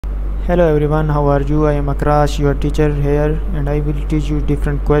Hello everyone, how are you? I am Akrash, your teacher here, and I will teach you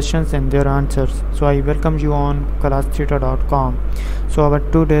different questions and their answers. So I welcome you on classtheta.com. So our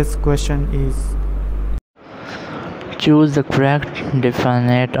today's question is: choose the correct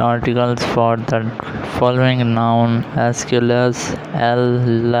definite articles for the following noun: escuelas,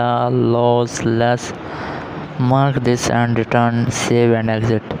 la, los, les. Mark this and return, save and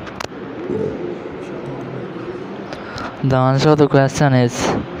exit. The answer of the question is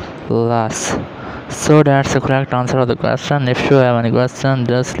las. So that's the correct answer of the question. If you have any question,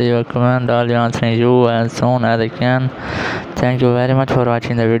 just leave a comment. I'll be answering you as soon as I can. Thank you very much for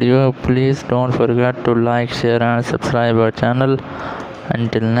watching the video. Please don't forget to like, share and subscribe our channel.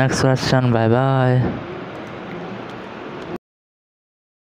 Until next question, bye bye.